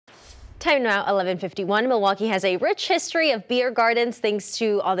Time now, 11:51. Milwaukee has a rich history of beer gardens thanks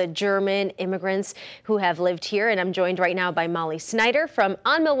to all the German immigrants who have lived here. And I'm joined right now by Molly Snyder from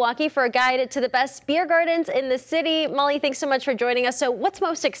OnMilwaukee for a guide to the best beer gardens in the city. Molly, thanks so much for joining us. So what's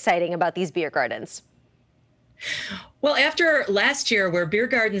most exciting about these beer gardens? Well, after last year, where beer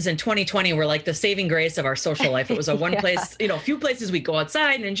gardens in 2020 were like the saving grace of our social life, it was a one place, a few places we go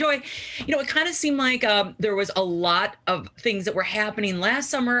outside and enjoy. It kind of seemed like there was a lot of things that were happening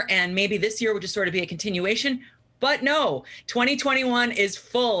last summer, and maybe this year would just sort of be a continuation. But no, 2021 is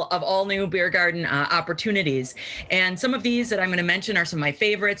full of all new beer garden opportunities. And some of these that I'm going to mention are some of my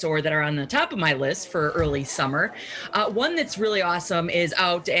favorites or that are on the top of my list for early summer. One that's really awesome is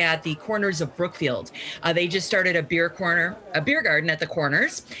out at the Corners of Brookfield. They just started a beer garden at the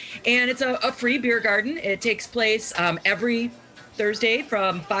Corners. And it's a free beer garden. It takes place every Thursday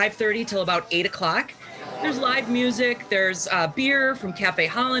from 5:30 till about 8 o'clock. There's live music, there's beer from Cafe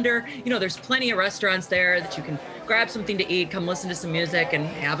Hollander. There's plenty of restaurants there that you can grab something to eat, come listen to some music, and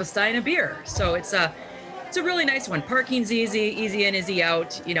have a stein of beer. So it's a really nice one. Parking's easy in, easy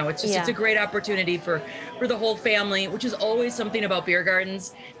out. It's a great opportunity for the whole family, which is always something about beer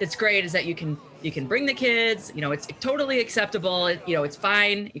gardens that's great, is that you can bring the kids. It's totally acceptable. It's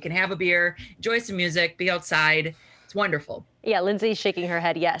fine. You can have a beer, enjoy some music, be outside. It's wonderful. Yeah, Lindsay's shaking her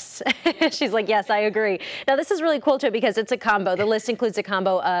head yes. She's like, yes, I agree. Now, this is really cool, too, because it's a combo. The list includes a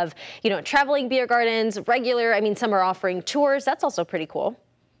combo of, traveling beer gardens, regular. Some are offering tours. That's also pretty cool.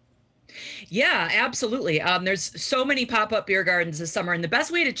 Yeah, absolutely. There's so many pop-up beer gardens this summer, and the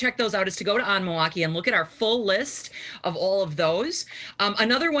best way to check those out is to go to OnMilwaukee and look at our full list of all of those.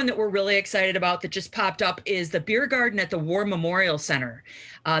 Another one that we're really excited about that just popped up is the beer garden at the War Memorial Center.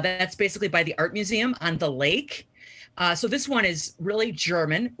 That's basically by the Art Museum on the lake. So this one is really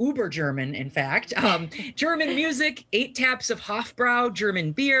German, uber German, in fact. German music, 8 taps of Hofbrau,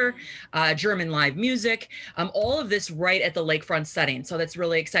 German beer, German live music, all of this right at the lakefront setting. So that's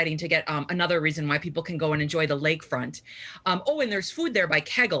really exciting to get another reason why people can go and enjoy the lakefront. And there's food there by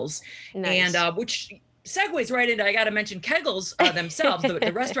Kegels, Nice. and which segues right into, I got to mention Kegels themselves.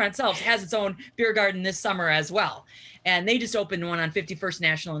 The restaurant itself has its own beer garden this summer as well. And they just opened one on 51st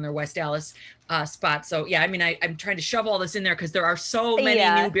National in their West Dallas spot. So, yeah, I'm trying to shove all this in there because there are so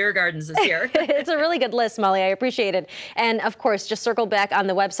many new beer gardens this year. It's a really good list, Molly. I appreciate it. And, of course, just circle back on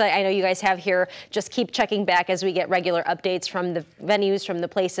the website. I know you guys have here. Just keep checking back as we get regular updates from the venues, from the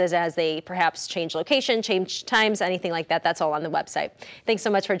places, as they perhaps change location, change times, anything like that. That's all on the website. Thanks so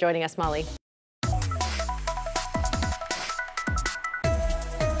much for joining us, Molly.